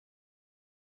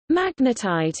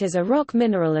Magnetite is a rock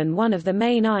mineral and one of the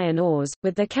main iron ores,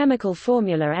 with the chemical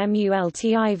formula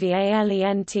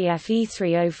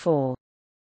MuLTIVALENTFE3O4.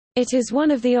 It is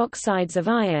one of the oxides of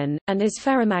iron, and is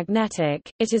ferromagnetic.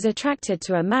 It is attracted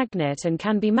to a magnet and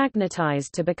can be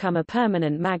magnetized to become a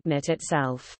permanent magnet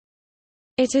itself.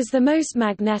 It is the most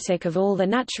magnetic of all the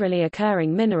naturally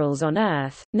occurring minerals on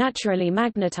Earth. Naturally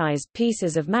magnetized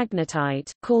pieces of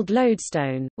magnetite, called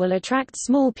lodestone, will attract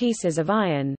small pieces of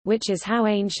iron, which is how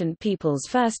ancient peoples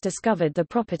first discovered the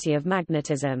property of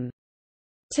magnetism.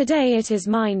 Today it is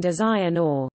mined as iron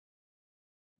ore.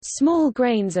 Small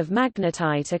grains of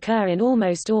magnetite occur in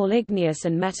almost all igneous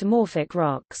and metamorphic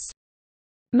rocks.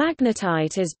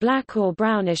 Magnetite is black or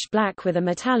brownish-black with a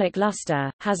metallic luster,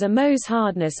 has a Mohs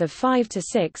hardness of 5 to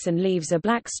 6 and leaves a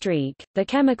black streak. The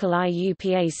chemical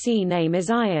IUPAC name is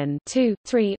iron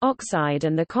 2,3 oxide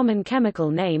and the common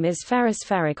chemical name is ferrous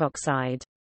ferric oxide.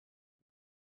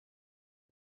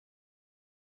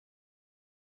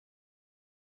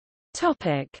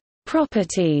 Topic: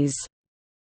 Properties.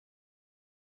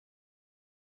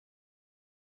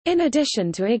 In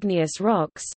addition to igneous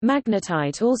rocks,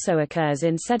 magnetite also occurs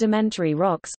in sedimentary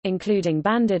rocks, including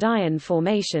banded iron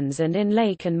formations and in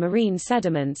lake and marine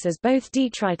sediments as both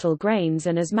detrital grains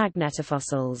and as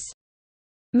magnetofossils.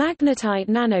 Magnetite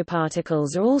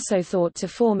nanoparticles are also thought to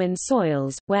form in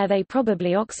soils, where they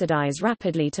probably oxidize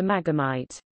rapidly to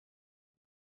magamite.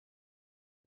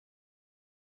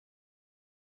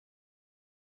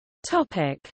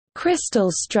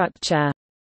 Crystal structure.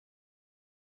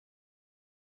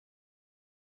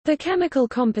 The chemical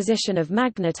composition of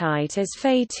magnetite is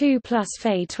Fe2 plus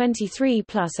Fe23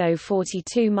 plus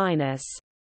O42-.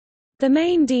 The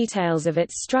main details of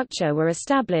its structure were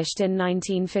established in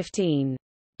 1915.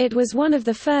 It was one of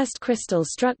the first crystal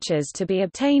structures to be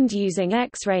obtained using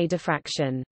X-ray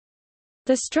diffraction.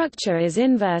 The structure is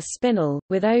inverse spinel,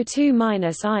 with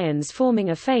O2- ions forming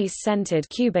a face-centered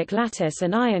cubic lattice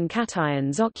and iron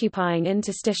cations occupying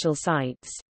interstitial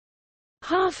sites.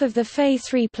 Half of the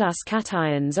Fe3+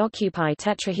 cations occupy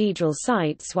tetrahedral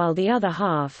sites while the other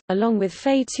half, along with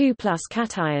Fe2+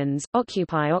 cations,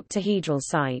 occupy octahedral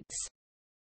sites.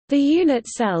 The unit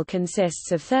cell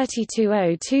consists of 32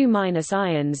 O2-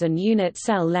 ions and unit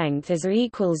cell length is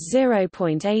equals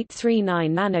 0.839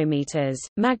 nanometers.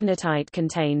 Magnetite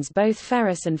contains both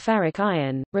ferrous and ferric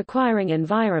iron, requiring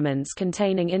environments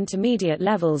containing intermediate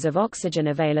levels of oxygen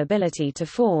availability to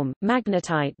form.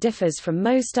 Magnetite differs from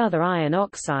most other iron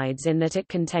oxides in that it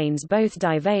contains both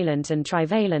divalent and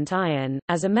trivalent iron.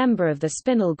 As a member of the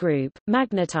spinel group,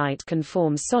 magnetite can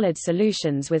form solid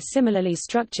solutions with similarly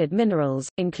structured minerals,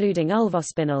 including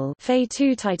ulvospinel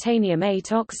Fe2 titanium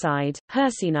 8 oxide,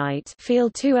 hercynite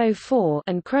Fe2O4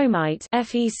 and chromite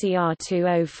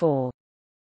FeCr2O4.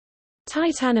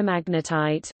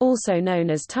 Titanamagnetite, also known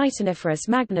as titaniferous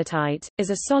magnetite, is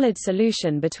a solid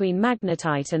solution between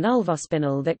magnetite and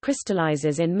ulvospinel that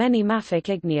crystallizes in many mafic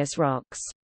igneous rocks.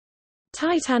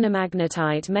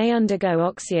 Titanamagnetite may undergo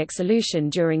oxyic solution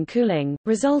during cooling,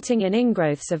 resulting in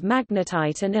ingrowths of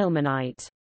magnetite and ilmenite.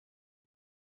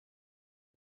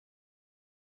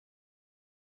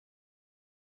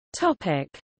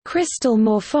 Crystal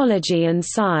morphology and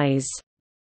size.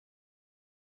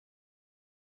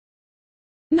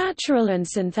 Natural and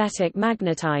synthetic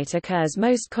magnetite occurs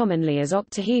most commonly as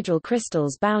octahedral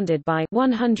crystals bounded by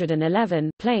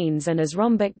 111 planes and as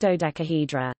rhombic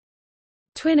dodecahedra.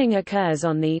 Twinning occurs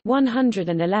on the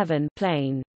 111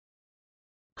 plane.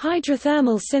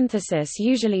 Hydrothermal synthesis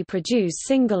usually produce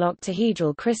single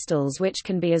octahedral crystals which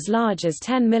can be as large as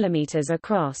 10 mm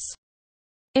across.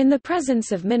 In the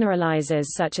presence of mineralizers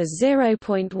such as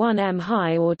 0.1 m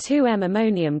high or 2 m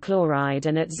ammonium chloride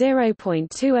and at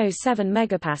 0.207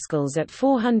 megapascals at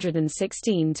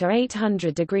 416 to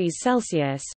 800 degrees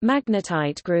Celsius,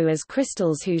 magnetite grew as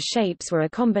crystals whose shapes were a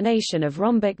combination of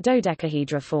rhombic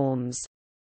dodecahedra forms.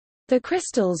 The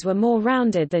crystals were more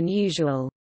rounded than usual.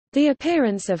 The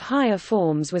appearance of higher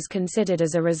forms was considered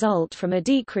as a result from a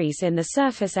decrease in the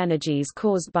surface energies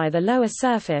caused by the lower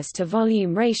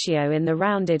surface-to-volume ratio in the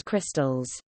rounded crystals.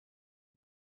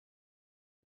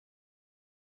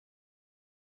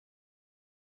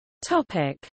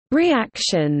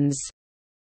 Reactions.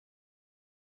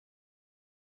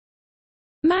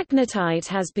 Magnetite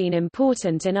has been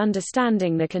important in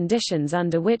understanding the conditions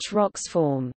under which rocks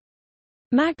form.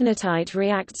 Magnetite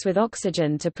reacts with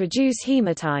oxygen to produce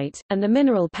hematite, and the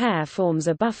mineral pair forms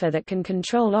a buffer that can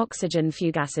control oxygen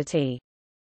fugacity.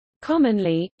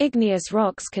 Commonly, igneous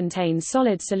rocks contain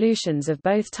solid solutions of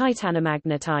both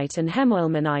titanamagnetite and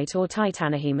hemoilmenite or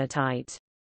titanohematite.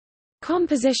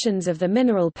 Compositions of the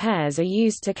mineral pairs are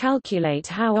used to calculate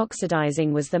how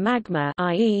oxidizing was the magma,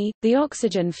 i.e., the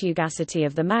oxygen fugacity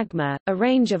of the magma. A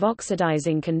range of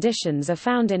oxidizing conditions are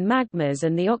found in magmas,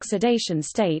 and the oxidation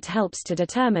state helps to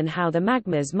determine how the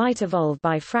magmas might evolve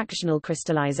by fractional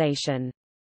crystallization.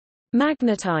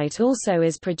 Magnetite also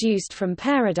is produced from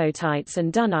peridotites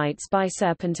and dunites by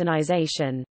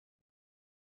serpentinization.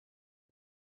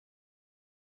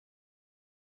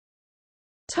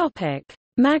 Topic: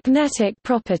 Magnetic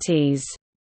properties.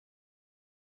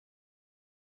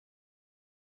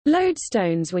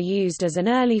 Lodestones were used as an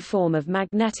early form of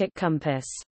magnetic compass.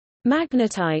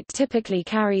 Magnetite typically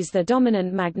carries the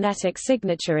dominant magnetic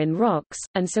signature in rocks,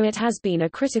 and so it has been a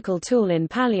critical tool in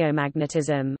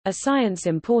paleomagnetism, a science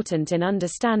important in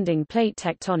understanding plate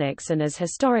tectonics and as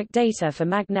historic data for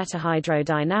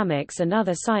magnetohydrodynamics and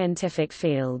other scientific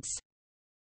fields.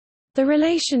 The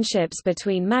relationships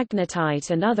between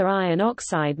magnetite and other iron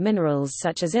oxide minerals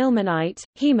such as ilmenite,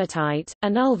 hematite,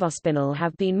 and ulvospinel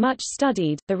have been much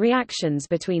studied. The reactions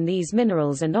between these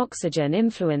minerals and oxygen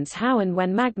influence how and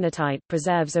when magnetite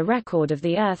preserves a record of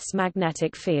the Earth's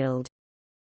magnetic field.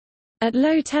 At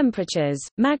low temperatures,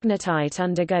 magnetite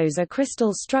undergoes a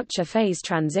crystal structure phase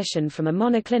transition from a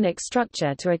monoclinic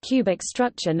structure to a cubic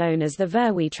structure known as the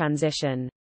Verwi transition.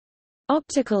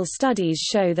 Optical studies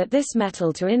show that this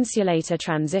metal-to-insulator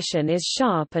transition is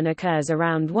sharp and occurs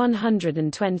around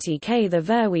 120 K. The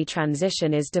Verwi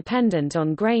transition is dependent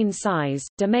on grain size,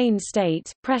 domain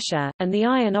state, pressure, and the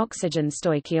iron-oxygen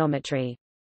stoichiometry.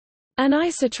 An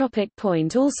isotropic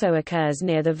point also occurs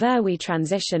near the Verwi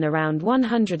transition around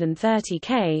 130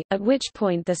 K, at which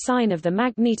point the sign of the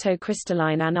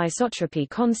magnetocrystalline anisotropy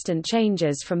constant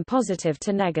changes from positive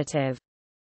to negative.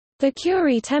 The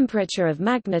Curie temperature of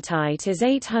magnetite is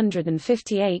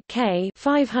 858 K,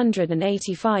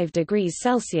 585 degrees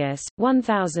Celsius,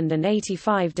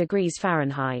 1085 degrees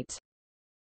Fahrenheit.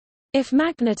 If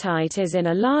magnetite is in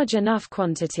a large enough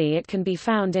quantity, it can be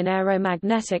found in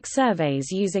aeromagnetic surveys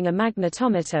using a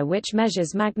magnetometer which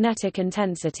measures magnetic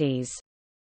intensities.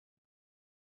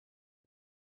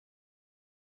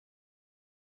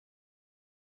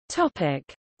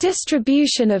 Topic: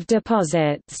 Distribution of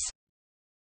deposits.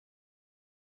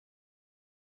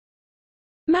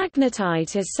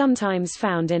 Magnetite is sometimes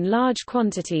found in large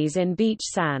quantities in beach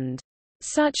sand.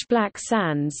 Such black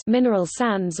sands, mineral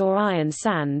sands or iron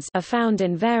sands, are found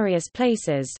in various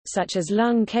places, such as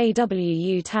Lung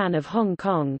Kwu Tan of Hong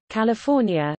Kong,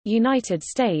 California, United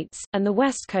States, and the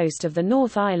west coast of the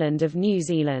North Island of New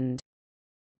Zealand.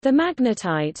 The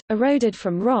magnetite, eroded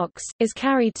from rocks, is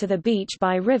carried to the beach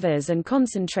by rivers and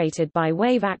concentrated by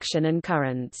wave action and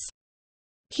currents.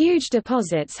 Huge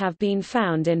deposits have been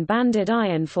found in banded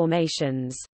iron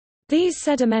formations. These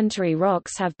sedimentary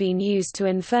rocks have been used to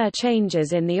infer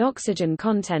changes in the oxygen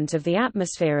content of the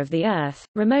atmosphere of the Earth.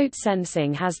 Remote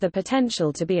sensing has the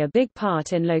potential to be a big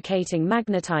part in locating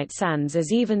magnetite sands,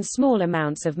 as even small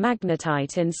amounts of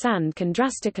magnetite in sand can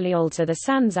drastically alter the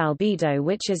sand's albedo,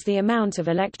 which is the amount of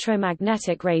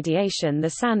electromagnetic radiation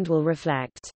the sand will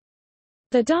reflect.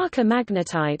 The darker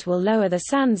magnetite will lower the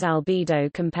sand's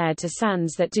albedo compared to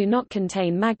sands that do not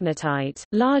contain magnetite.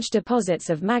 Large deposits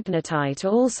of magnetite are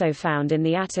also found in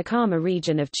the Atacama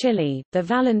region of Chile, the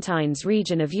Valentines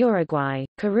region of Uruguay,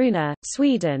 Kiruna,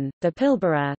 Sweden, the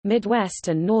Pilbara, Midwest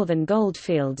and Northern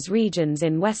Goldfields regions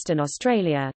in Western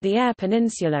Australia, the Eyre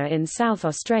Peninsula in South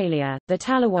Australia, the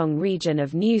Tallawong region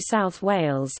of New South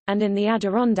Wales, and in the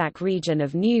Adirondack region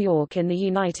of New York in the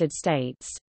United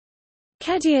States.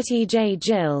 Kediat Ej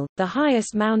Jil, the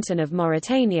highest mountain of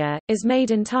Mauritania, is made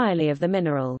entirely of the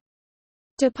mineral.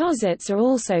 Deposits are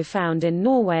also found in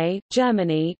Norway,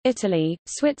 Germany, Italy,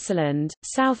 Switzerland,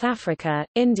 South Africa,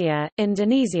 India,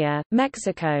 Indonesia,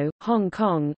 Mexico, Hong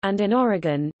Kong, and in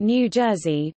Oregon, New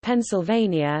Jersey,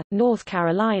 Pennsylvania, North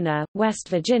Carolina, West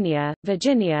Virginia,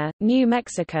 Virginia, New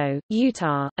Mexico,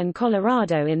 Utah, and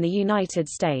Colorado in the United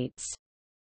States.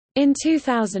 In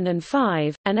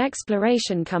 2005, an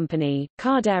exploration company,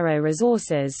 Cardero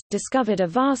Resources, discovered a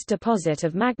vast deposit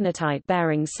of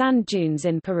magnetite-bearing sand dunes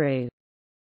in Peru.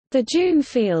 The dune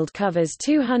field covers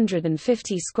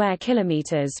 250 square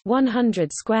kilometers,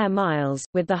 100 square miles,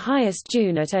 with the highest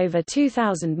dune at over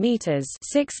 2,000 meters,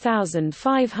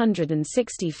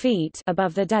 6,560 feet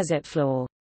above the desert floor.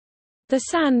 The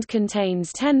sand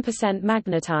contains 10%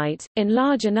 magnetite. In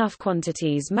large enough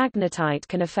quantities, magnetite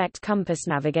can affect compass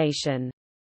navigation.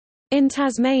 In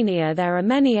Tasmania, there are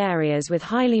many areas with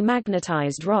highly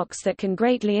magnetized rocks that can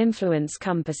greatly influence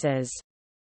compasses.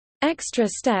 Extra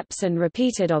steps and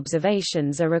repeated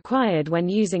observations are required when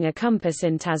using a compass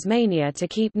in Tasmania to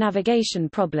keep navigation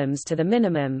problems to the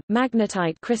minimum.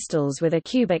 Magnetite crystals with a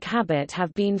cubic habit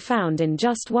have been found in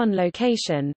just one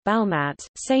location, Balmat,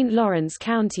 St. Lawrence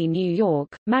County, New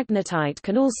York. Magnetite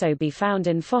can also be found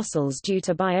in fossils due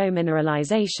to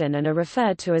biomineralization and are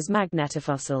referred to as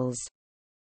magnetofossils.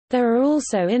 There are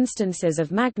also instances of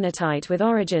magnetite with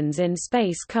origins in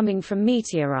space coming from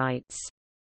meteorites.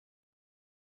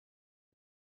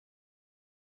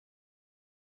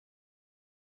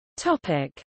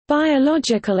 Topic: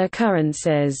 Biological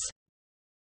occurrences.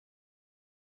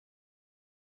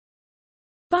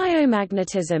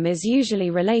 Biomagnetism is usually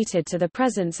related to the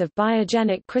presence of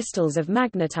biogenic crystals of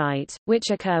magnetite, which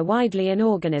occur widely in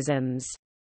organisms.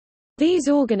 These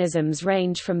organisms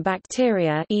range from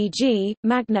bacteria, e.g.,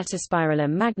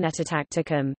 Magnetospirillum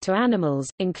magnetotacticum, to animals,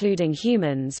 including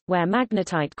humans, where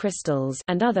magnetite crystals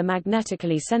and other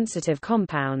magnetically sensitive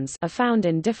compounds are found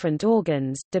in different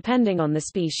organs, depending on the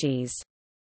species.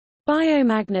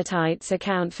 Biomagnetites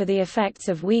account for the effects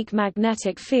of weak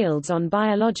magnetic fields on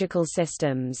biological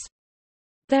systems.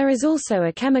 There is also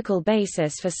a chemical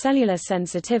basis for cellular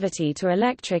sensitivity to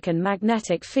electric and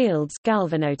magnetic fields,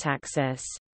 galvanotaxis.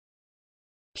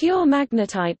 Pure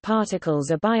magnetite particles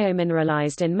are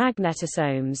biomineralized in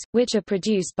magnetosomes, which are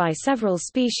produced by several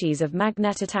species of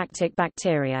magnetotactic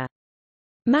bacteria.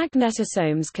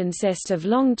 Magnetosomes consist of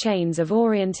long chains of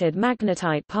oriented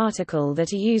magnetite particle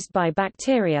that are used by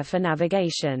bacteria for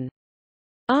navigation.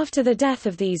 After the death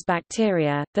of these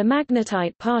bacteria, the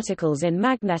magnetite particles in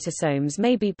magnetosomes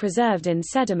may be preserved in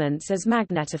sediments as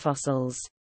magnetofossils.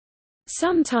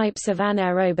 Some types of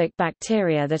anaerobic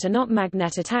bacteria that are not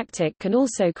magnetotactic can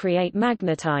also create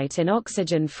magnetite in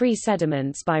oxygen-free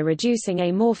sediments by reducing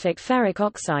amorphic ferric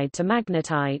oxide to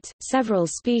magnetite. Several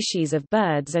species of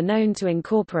birds are known to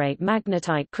incorporate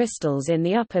magnetite crystals in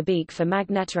the upper beak for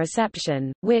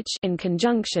magnetoreception, which, in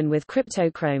conjunction with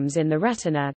cryptochromes in the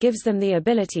retina, gives them the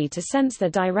ability to sense the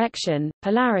direction,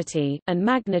 polarity, and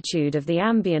magnitude of the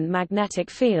ambient magnetic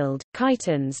field.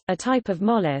 Chitons, a type of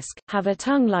mollusk, have a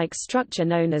tongue-like structure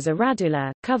known as a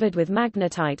radula, covered with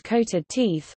magnetite-coated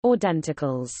teeth, or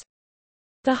denticles.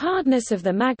 The hardness of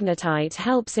the magnetite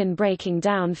helps in breaking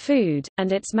down food,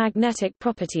 and its magnetic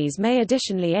properties may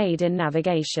additionally aid in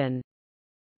navigation.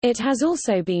 It has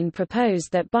also been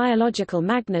proposed that biological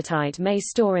magnetite may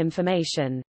store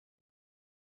information.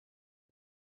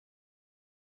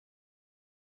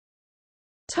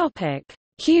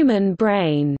 Human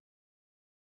brain.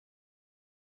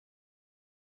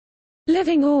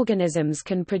 Living organisms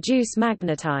can produce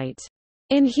magnetite.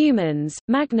 In humans,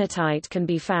 magnetite can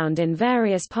be found in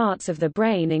various parts of the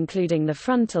brain including the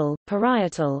frontal,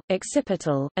 parietal,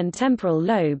 occipital, and temporal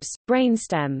lobes,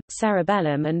 brainstem,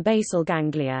 cerebellum and basal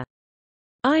ganglia.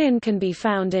 Iron can be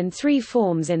found in three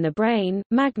forms in the brain: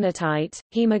 magnetite,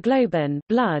 hemoglobin,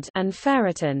 blood, and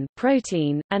ferritin,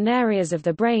 protein, and areas of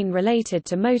the brain related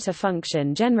to motor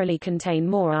function generally contain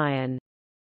more iron.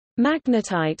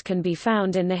 Magnetite can be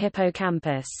found in the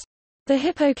hippocampus. The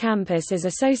hippocampus is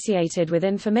associated with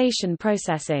information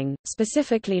processing,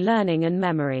 specifically learning and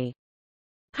memory.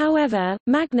 However,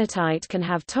 magnetite can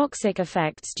have toxic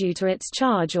effects due to its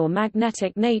charge or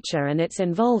magnetic nature and its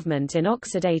involvement in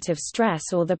oxidative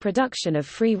stress or the production of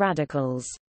free radicals.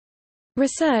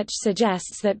 Research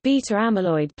suggests that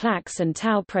beta-amyloid plaques and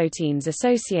tau proteins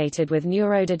associated with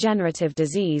neurodegenerative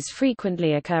disease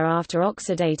frequently occur after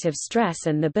oxidative stress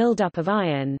and the buildup of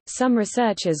iron. Some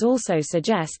researchers also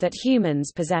suggest that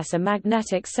humans possess a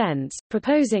magnetic sense,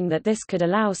 proposing that this could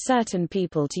allow certain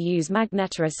people to use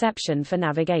magnetoreception for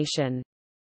navigation.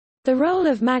 The role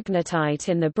of magnetite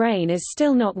in the brain is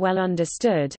still not well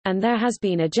understood, and there has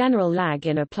been a general lag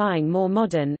in applying more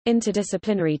modern,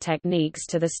 interdisciplinary techniques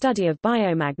to the study of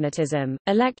biomagnetism.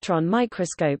 Electron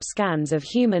microscope scans of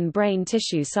human brain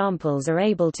tissue samples are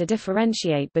able to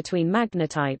differentiate between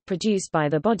magnetite produced by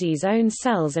the body's own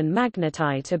cells and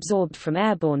magnetite absorbed from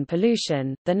airborne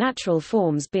pollution, the natural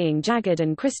forms being jagged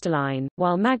and crystalline,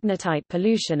 while magnetite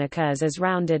pollution occurs as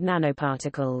rounded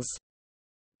nanoparticles.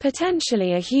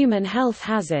 Potentially a human health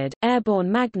hazard, airborne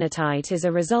magnetite is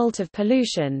a result of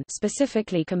pollution,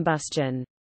 specifically combustion.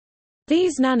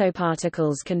 These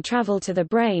nanoparticles can travel to the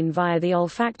brain via the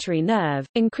olfactory nerve,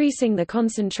 increasing the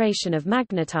concentration of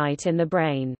magnetite in the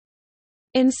brain.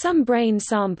 In some brain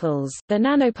samples, the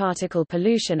nanoparticle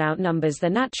pollution outnumbers the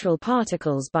natural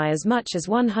particles by as much as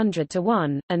 100 to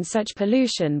 1, and such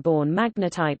pollution-borne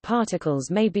magnetite particles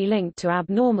may be linked to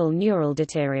abnormal neural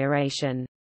deterioration.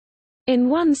 In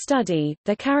one study,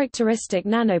 the characteristic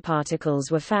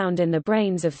nanoparticles were found in the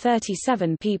brains of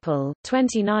 37 people.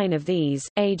 29 of these,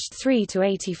 aged 3 to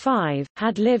 85,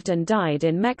 had lived and died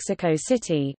in Mexico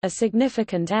City, a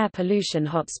significant air pollution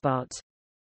hotspot.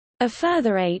 A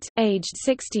further 8, aged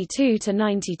 62 to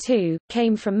 92,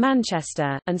 came from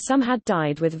Manchester, and some had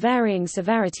died with varying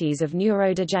severities of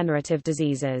neurodegenerative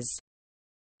diseases.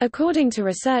 According to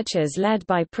researchers led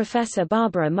by Professor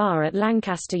Barbara Marr at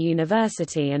Lancaster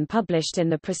University and published in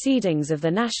the Proceedings of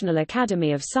the National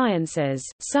Academy of Sciences,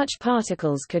 such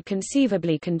particles could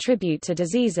conceivably contribute to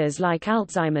diseases like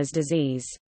Alzheimer's disease.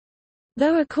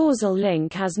 Though a causal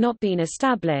link has not been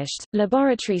established,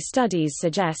 laboratory studies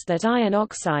suggest that iron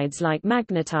oxides like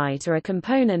magnetite are a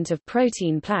component of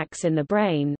protein plaques in the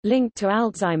brain, linked to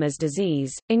Alzheimer's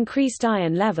disease. Increased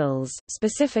iron levels,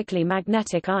 specifically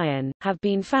magnetic iron, have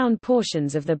been found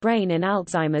portions of the brain in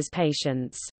Alzheimer's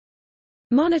patients.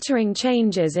 Monitoring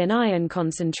changes in iron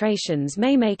concentrations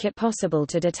may make it possible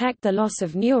to detect the loss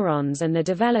of neurons and the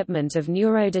development of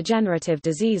neurodegenerative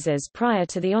diseases prior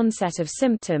to the onset of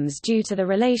symptoms due to the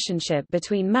relationship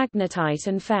between magnetite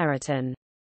and ferritin.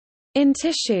 In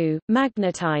tissue,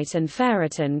 magnetite and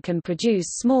ferritin can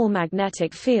produce small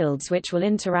magnetic fields which will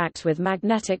interact with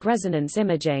magnetic resonance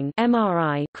imaging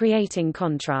 (MRI), creating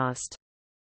contrast.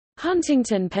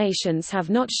 Huntington patients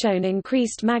have not shown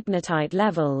increased magnetite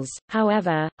levels,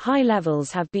 however, high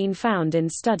levels have been found in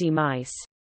study mice.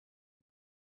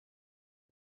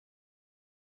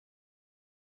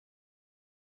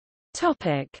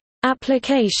 Topic: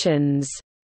 Applications.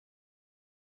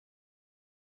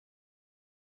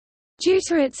 Due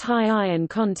to its high iron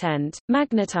content,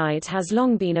 magnetite has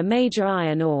long been a major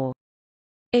iron ore.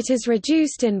 It is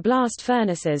reduced in blast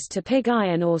furnaces to pig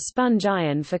iron or sponge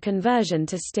iron for conversion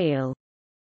to steel.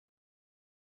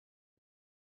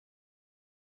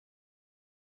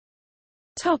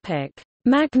 Topic: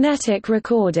 Magnetic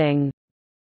recording.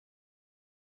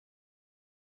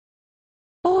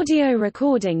 Audio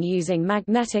recording using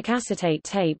magnetic acetate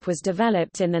tape was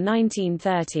developed in the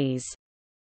 1930s.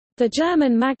 The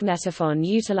German magnetophone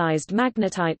utilized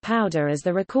magnetite powder as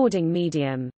the recording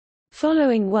medium.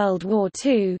 Following World War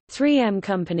II, 3M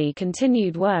Company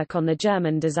continued work on the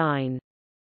German design.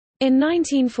 In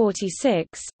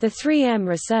 1946, the 3M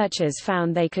researchers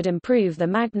found they could improve the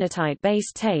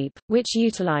magnetite-based tape, which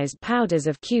utilized powders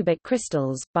of cubic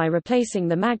crystals, by replacing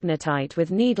the magnetite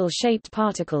with needle-shaped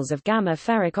particles of gamma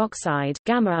ferric oxide,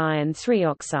 gamma iron 3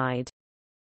 oxide.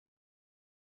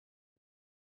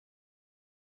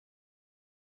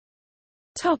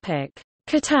 Topic: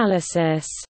 Catalysis.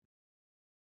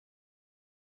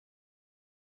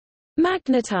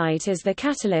 Magnetite is the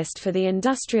catalyst for the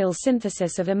industrial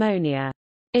synthesis of ammonia.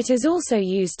 It is also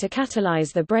used to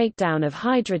catalyze the breakdown of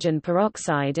hydrogen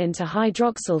peroxide into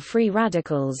hydroxyl-free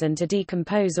radicals and to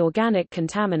decompose organic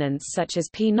contaminants such as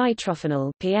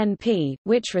p-nitrophenol (PNP),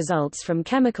 which results from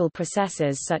chemical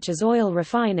processes such as oil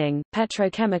refining,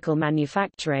 petrochemical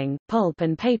manufacturing, pulp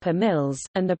and paper mills,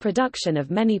 and the production of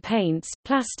many paints,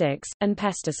 plastics, and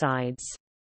pesticides.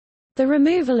 The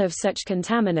removal of such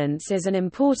contaminants is an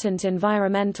important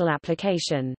environmental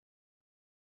application.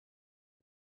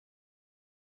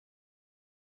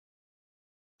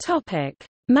 Topic: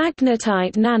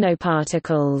 Magnetite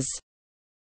nanoparticles.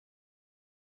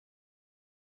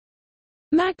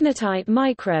 Magnetite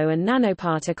micro and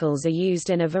nanoparticles are used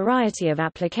in a variety of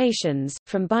applications,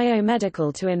 from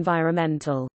biomedical to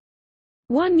environmental.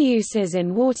 One use is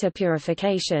in water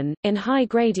purification. In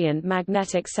high-gradient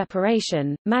magnetic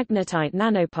separation, magnetite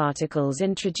nanoparticles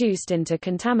introduced into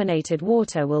contaminated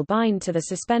water will bind to the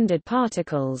suspended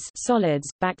particles, solids,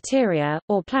 bacteria,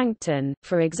 or plankton,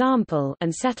 for example,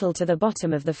 and settle to the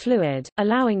bottom of the fluid,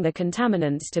 allowing the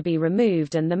contaminants to be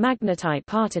removed and the magnetite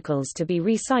particles to be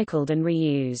recycled and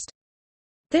reused.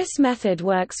 This method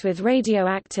works with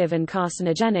radioactive and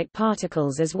carcinogenic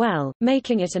particles as well,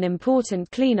 making it an important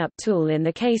cleanup tool in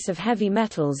the case of heavy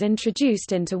metals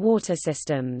introduced into water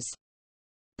systems.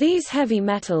 These heavy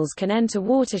metals can enter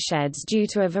watersheds due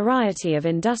to a variety of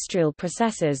industrial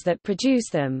processes that produce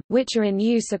them, which are in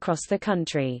use across the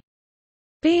country.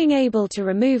 Being able to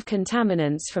remove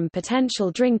contaminants from potential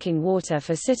drinking water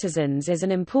for citizens is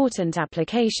an important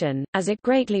application, as it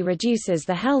greatly reduces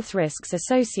the health risks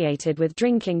associated with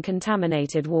drinking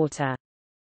contaminated water.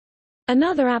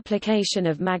 Another application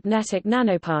of magnetic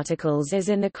nanoparticles is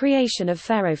in the creation of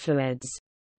ferrofluids.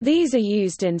 These are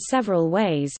used in several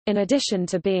ways, in addition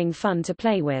to being fun to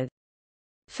play with.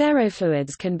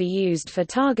 Ferrofluids can be used for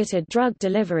targeted drug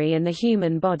delivery in the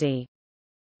human body.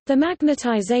 The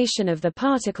magnetization of the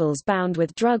particles bound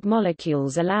with drug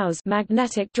molecules allows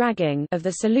magnetic dragging of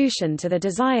the solution to the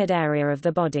desired area of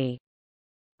the body.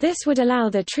 This would allow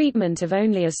the treatment of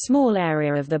only a small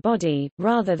area of the body,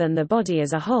 rather than the body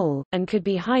as a whole, and could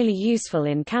be highly useful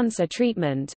in cancer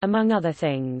treatment, among other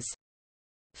things.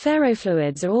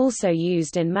 Ferrofluids are also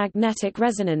used in magnetic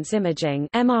resonance imaging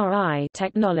 (MRI)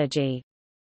 technology.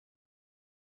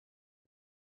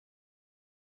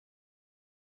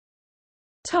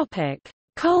 Topic: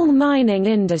 Coal mining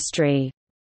industry.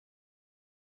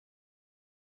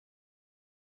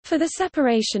 For the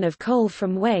separation of coal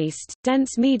from waste,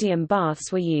 dense medium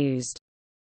baths were used.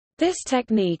 This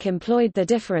technique employed the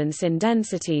difference in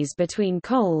densities between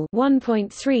coal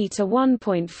 1.3 to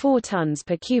 1.4 tons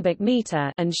per cubic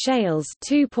meter and shales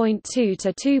 2.2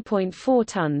 to 2.4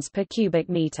 tons per cubic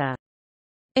meter.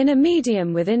 In a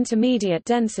medium with intermediate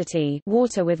density,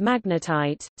 water with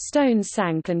magnetite, stones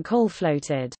sank and coal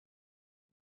floated.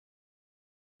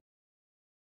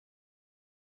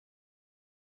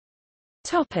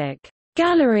 Topic: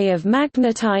 Gallery of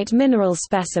magnetite mineral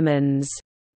specimens.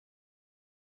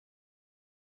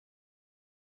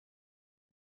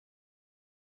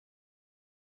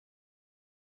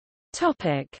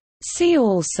 Topic: See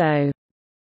also: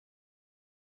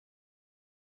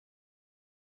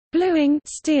 Bluing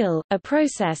steel, a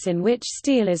process in which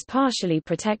steel is partially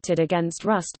protected against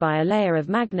rust by a layer of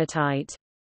magnetite.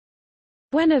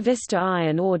 Buena Vista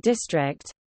iron ore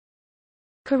district.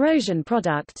 Corrosion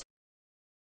product.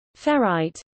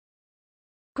 Ferrite,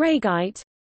 greigite,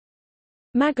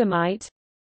 magamite,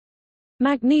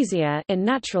 magnesia in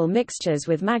natural mixtures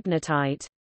with magnetite,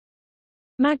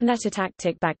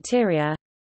 magnetotactic bacteria,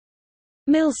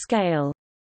 mill scale,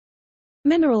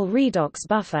 mineral redox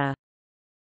buffer,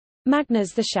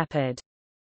 Magnus the shepherd.